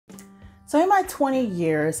So in my 20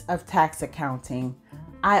 years of tax accounting,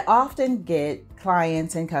 I often get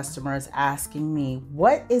clients and customers asking me,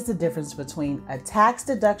 what is the difference between a tax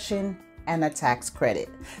deduction and a tax credit?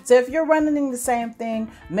 So if you're running the same thing,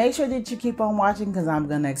 make sure that you keep on watching because I'm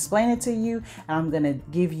going to explain it to you and I'm going to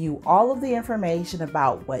give you all of the information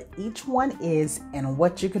about what each one is and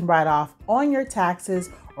what you can write off on your taxes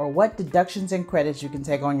or what deductions and credits you can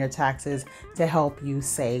take on your taxes to help you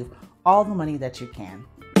save all the money that you can.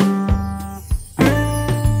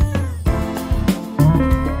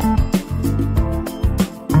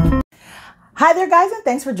 Hi there guys, and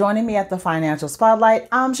thanks for joining me at the Financial Spotlight.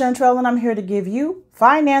 I'm Chantrell and I'm here to give you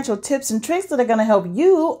financial tips and tricks that are going to help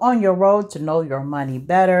you on your road to know your money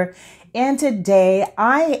better. And today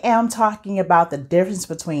I am talking about the difference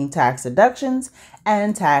between tax deductions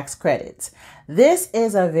and tax credits. This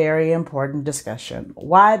is a very important discussion.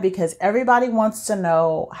 Why? Because everybody wants to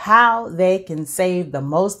know how they can save the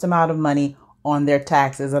most amount of money on their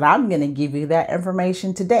taxes, and I'm going to give you that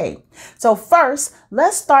information today. So first,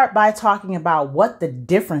 let's start by talking about what the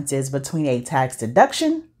difference is between a tax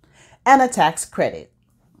deduction and a tax credit.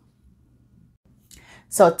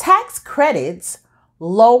 So tax credits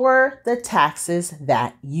lower the taxes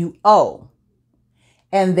that you owe,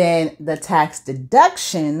 and then the tax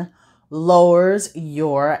deduction lowers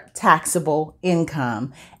your taxable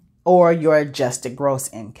income or your adjusted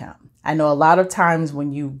gross income. I know a lot of times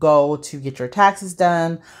when you go to get your taxes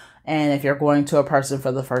done, and if you're going to a person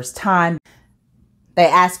for the first time, they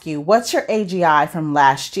ask you, what's your AGI from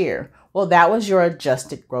last year? Well, that was your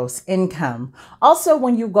adjusted gross income. Also,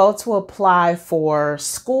 when you go to apply for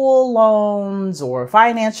school loans or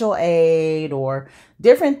financial aid or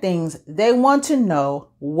different things, they want to know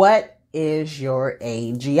what is your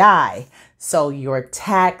AGI. So your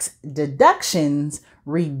tax deductions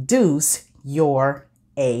reduce your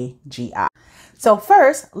AGI. So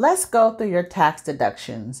first, let's go through your tax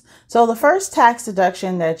deductions. So the first tax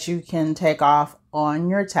deduction that you can take off on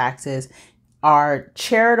your taxes are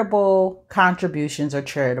charitable contributions or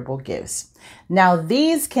charitable gifts. Now,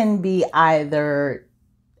 these can be either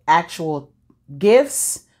actual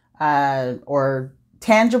gifts or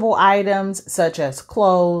tangible items such as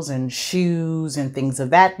clothes and shoes and things of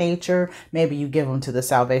that nature. Maybe you give them to the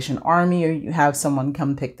Salvation Army or you have someone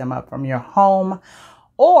come pick them up from your home.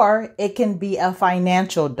 Or it can be a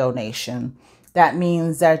financial donation. That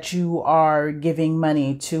means that you are giving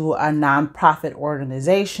money to a nonprofit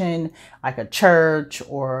organization like a church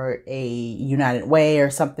or a United Way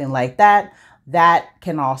or something like that. That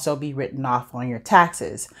can also be written off on your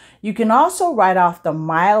taxes. You can also write off the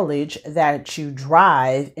mileage that you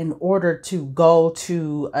drive in order to go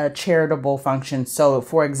to a charitable function. So,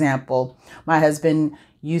 for example, my husband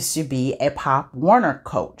used to be a Pop Warner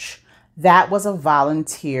coach. That was a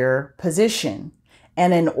volunteer position.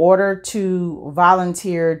 And in order to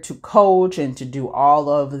volunteer to coach and to do all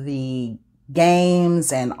of the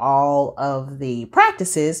games and all of the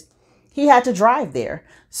practices, he had to drive there.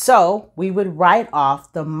 So we would write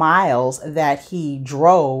off the miles that he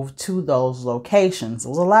drove to those locations. It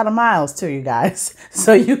was a lot of miles too, you guys.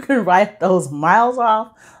 So you can write those miles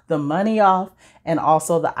off, the money off, and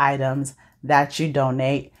also the items that you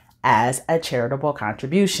donate as a charitable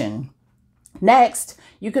contribution. Next,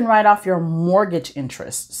 you can write off your mortgage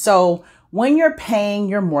interest. So when you're paying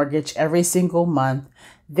your mortgage every single month,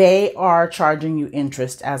 they are charging you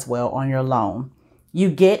interest as well on your loan.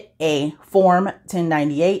 You get a Form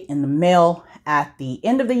 1098 in the mail at the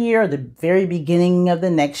end of the year, the very beginning of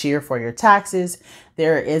the next year for your taxes.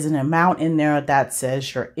 There is an amount in there that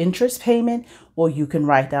says your interest payment. Well, you can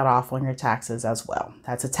write that off on your taxes as well.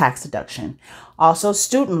 That's a tax deduction. Also,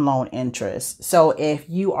 student loan interest. So if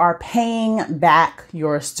you are paying back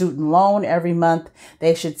your student loan every month,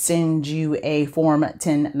 they should send you a Form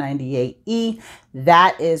 1098E.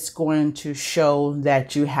 That is going to show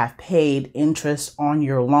that you have paid interest on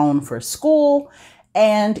your loan for school,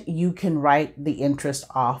 and you can write the interest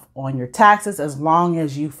off on your taxes as long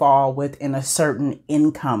as you fall within a certain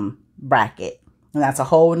income bracket. And that's a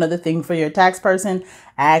whole nother thing for your tax person.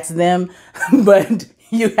 Ask them, but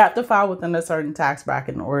you have to fall within a certain tax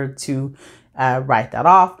bracket in order to write that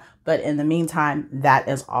off. But in the meantime, that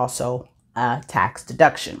is also a tax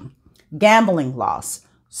deduction. Gambling loss.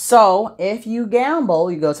 So if you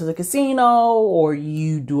gamble, you go to the casino or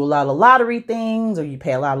you do a lot of lottery things or you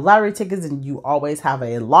pay a lot of lottery tickets and you always have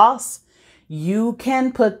a loss, you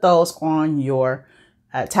can put those on your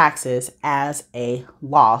taxes as a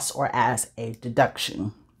loss or as a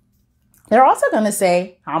deduction. They're also going to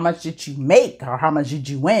say, how much did you make or how much did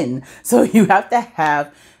you win? So you have to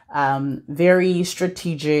have Very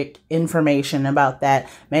strategic information about that.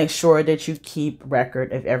 Make sure that you keep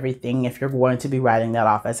record of everything if you're going to be writing that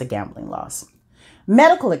off as a gambling loss.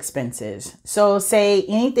 Medical expenses. So say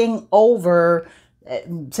anything over,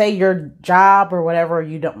 say your job or whatever,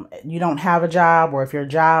 you don't have a job, or if your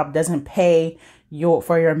job doesn't pay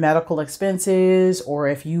for your medical expenses, or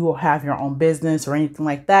if you have your own business or anything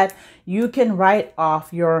like that, you can write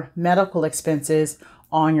off your medical expenses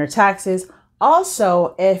on your taxes.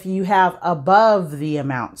 Also, if you have above the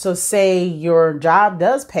amount, so say your job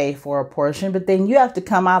does pay for a portion, but then you have to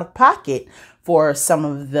come out of pocket for some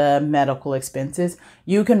of the medical expenses,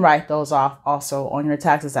 you can write those off also on your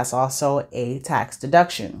taxes. That's also a tax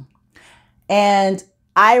deduction. And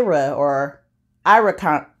IRA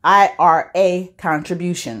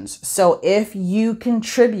contributions. So if you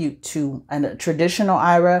contribute to a traditional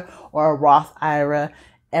IRA or a Roth IRA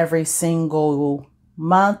every single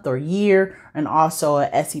month or year, and also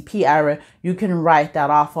a SEP IRA, you can write that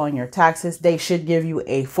off on your taxes. They should give you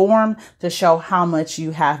a form to show how much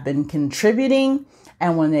you have been contributing.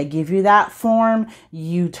 And when they give you that form,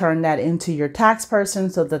 you turn that into your tax person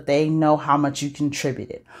so that they know how much you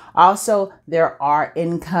contributed. Also, there are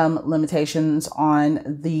income limitations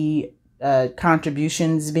on the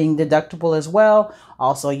contributions being deductible as well.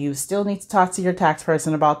 Also, you still need to talk to your tax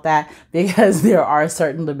person about that, because there are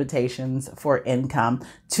certain limitations for income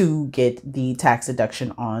to get the tax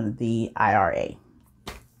deduction on the IRA.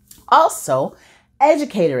 Also,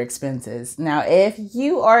 educator expenses. Now, if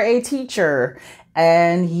you are a teacher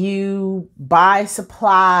and you buy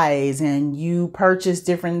supplies and you purchase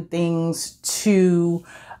different things to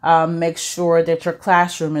make sure that your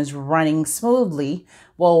classroom is running smoothly,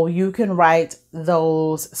 well, you can write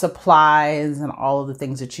those supplies and all of the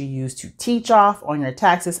things that you use to teach off on your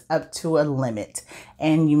taxes up to a limit.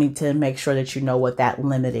 And you need to make sure that you know what that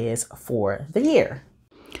limit is for the year.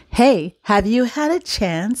 Hey, have you had a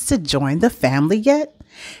chance to join the family yet?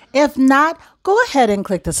 If not, go ahead and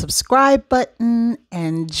click the subscribe button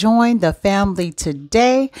and join the family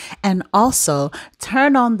today. And also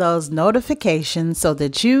turn on those notifications so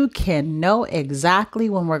that you can know exactly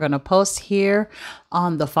when we're going to post here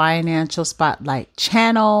on the Financial Spotlight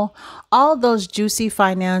channel. All those juicy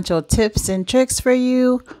financial tips and tricks for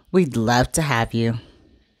you. We'd love to have you.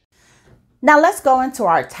 Now let's go into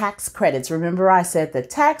our tax credits. Remember, I said the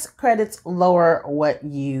tax credits lower what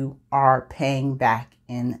you are paying back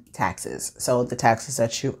in taxes. So the taxes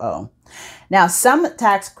that you owe. Now, some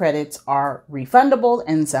tax credits are refundable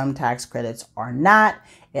and some tax credits are not.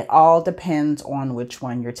 It all depends on which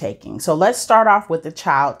one you're taking. So let's start off with the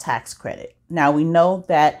child tax credit. Now, we know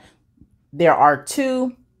that there are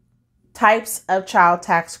two types of child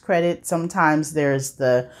tax credit. Sometimes there's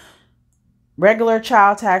the regular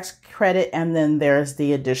child tax credit, and then there's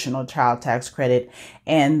the additional child tax credit,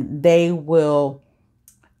 and they will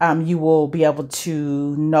you will be able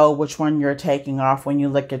to know which one you're taking off when you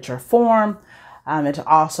look at your form. It's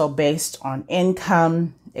also based on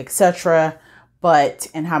income, etc.,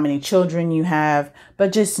 and how many children you have.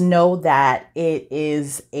 But just know that it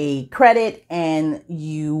is a credit, and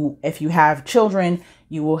if you have children,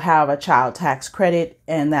 you will have a child tax credit,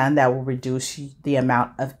 and then that will reduce the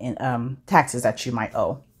amount of taxes that you might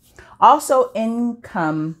owe. Also, earned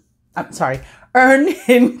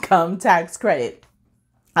income tax credit.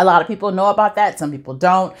 A lot of people know about that. Some people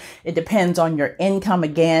don't. It depends on your income.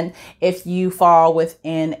 Again, if you fall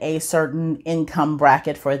within a certain income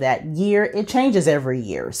bracket for that year, it changes every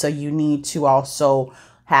year. So you need to also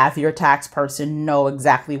have your tax person know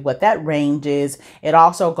exactly what that range is. It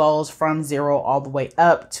also goes from 0 all the way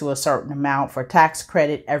up to a certain amount for tax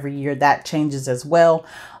credit every year. That changes as well.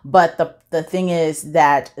 But the thing is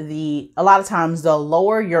that a lot of times the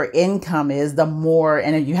lower your income is, the more,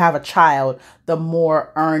 and if you have a child, the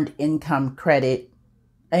more earned income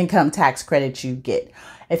tax credit you get.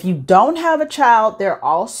 If you don't have a child, there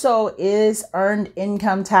also is earned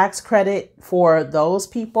income tax credit for those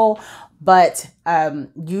people. But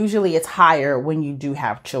usually it's higher when you do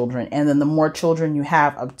have children. And then the more children you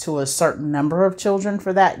have, up to a certain number of children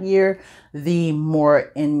for that year, the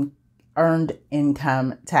more earned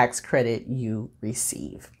income tax credit you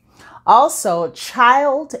receive. Also,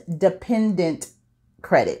 child dependent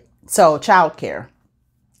credit. So childcare.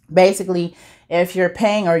 Basically, if you're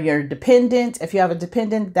paying, or you're dependent, if you have a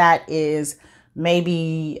dependent that is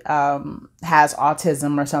maybe has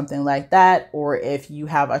autism or something like that, or if you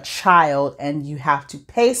have a child and you have to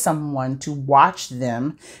pay someone to watch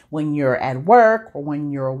them when you're at work or when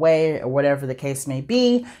you're away or whatever the case may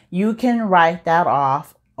be, you can write that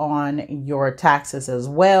off on your taxes as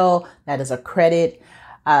well. That is a credit.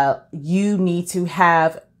 You need to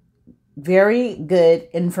have very good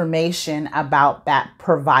information about that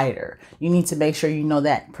provider. You need to make sure you know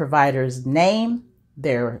that provider's name,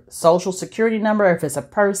 their social security number, if it's a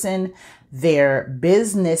person, their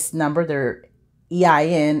business number, their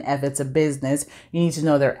EIN, if it's a business. You need to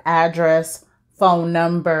know their address, phone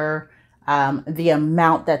number, the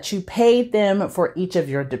amount that you paid them for each of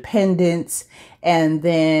your dependents. And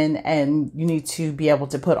you need to be able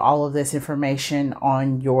to put all of this information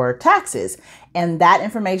on your taxes. And that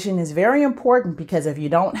information is very important, because if you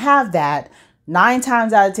don't have that, 9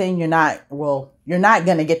 times out of 10, you're not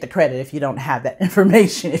going to get the credit if you don't have that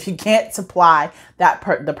information. If you can't supply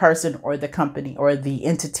the person or the company or the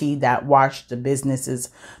entity that watched the businesses,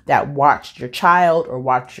 that watched your child or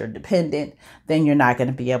watched your dependent, then you're not going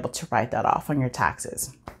to be able to write that off on your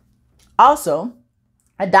taxes. Also,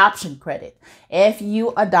 adoption credit. If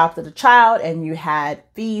you adopted a child and you had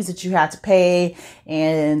fees that you had to pay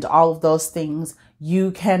and all of those things,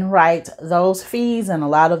 you can write those fees and a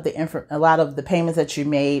lot of the payments that you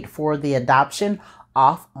made for the adoption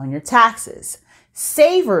off on your taxes.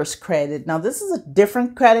 Savers credit. Now, this is a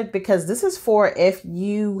different credit, because this is for if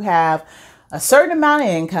you have a certain amount of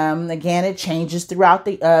income. Again, it changes throughout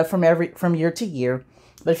the from year to year.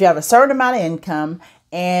 But if you have a certain amount of income,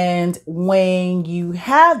 and when you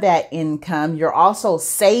have that income, you're also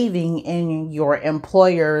saving in your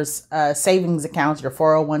employer's savings accounts, your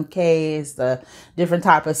 401ks, the different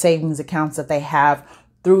type of savings accounts that they have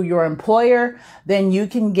through your employer, then you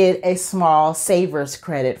can get a small savers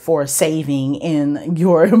credit for saving in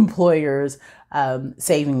your employer's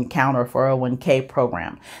saving account or 401k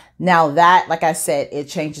program. Now that, like I said, it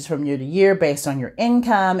changes from year to year based on your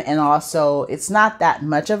income. And also, it's not that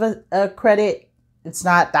much of a credit. It's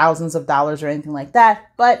not thousands of dollars or anything like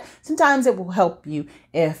that, but sometimes it will help you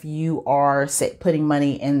if you are putting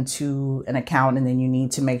money into an account and then you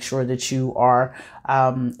need to make sure that you are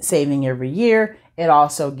saving every year. It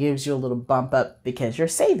also gives you a little bump up because you're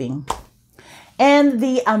saving. And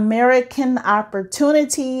the American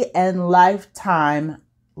Opportunity and Lifetime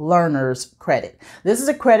Learners Credit. This is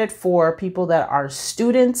a credit for people that are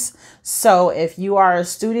students. So if you are a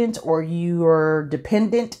student or your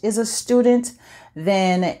dependent is a student,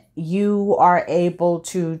 then you are able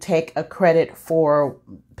to take a credit for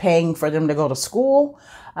paying for them to go to school.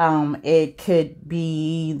 It could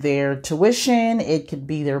be their tuition, it could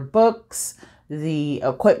be their books, the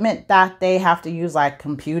equipment that they have to use, like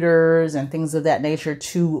computers and things of that nature,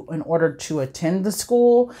 in order to attend the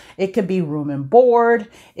school. It could be room and board.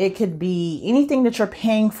 It could be anything that you're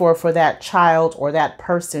paying for that child or that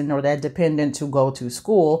person or that dependent to go to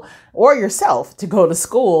school, or yourself to go to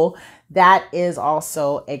school. That is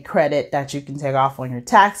also a credit that you can take off on your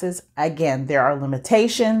taxes. Again, there are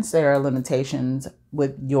limitations. There are limitations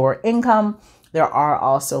with your income. There are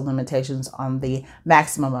also limitations on the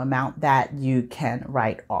maximum amount that you can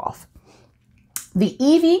write off. The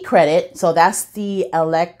EV credit, so that's the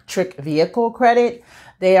electric vehicle credit.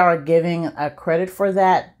 They are giving a credit for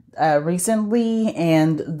that recently.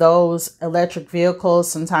 And those electric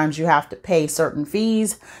vehicles, sometimes you have to pay certain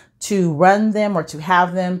fees to run them or to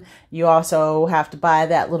have them. You also have to buy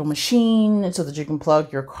that little machine so that you can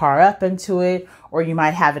plug your car up into it, or you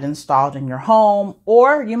might have it installed in your home,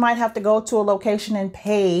 or you might have to go to a location and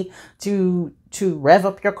pay to rev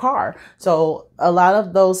up your car. So a lot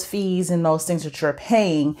of those fees and those things that you're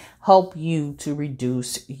paying help you to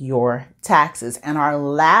reduce your taxes. And our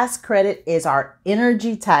last credit is our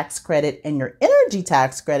energy tax credit. And your energy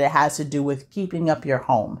tax credit has to do with keeping up your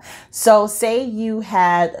home. So say you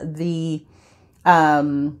had the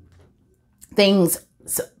things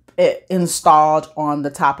installed on the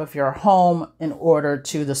top of your home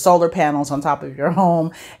the solar panels on top of your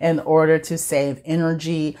home in order to save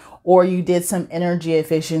energy, or you did some energy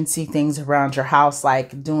efficiency things around your house,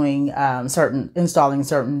 like doing installing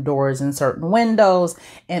certain doors and certain windows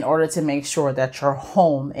in order to make sure that your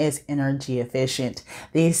home is energy efficient.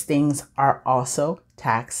 These things are also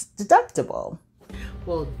tax deductible.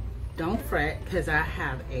 Well, don't fret, because I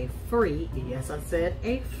have a free, yes, I said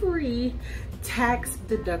a free tax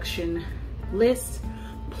deduction list,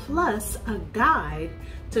 plus a guide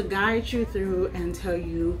to guide you through and tell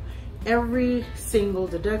you every single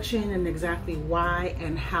deduction and exactly why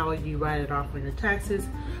and how you write it off on your taxes.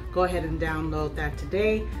 Go ahead and download that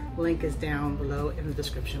today. Link is down below in the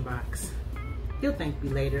description box. You'll thank me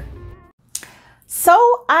later.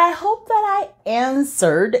 So I hope that I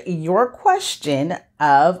answered your question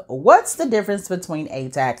of what's the difference between a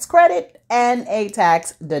tax credit and a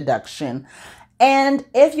tax deduction. And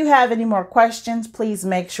if you have any more questions, please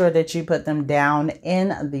make sure that you put them down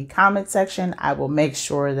in the comment section. I will make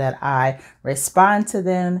sure that I respond to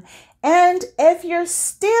them. And if you're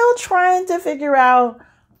still trying to figure out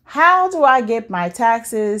how do I get my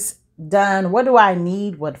taxes done, what do I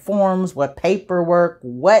need, what forms, what paperwork,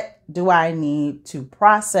 what do I need to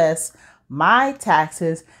process my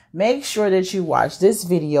taxes, make sure that you watch this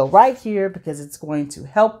video right here because it's going to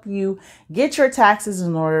help you get your taxes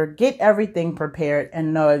in order, get everything prepared,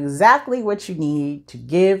 and know exactly what you need to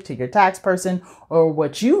give to your tax person or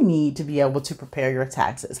what you need to be able to prepare your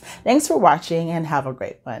taxes. Thanks for watching and have a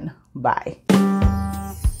great one. Bye.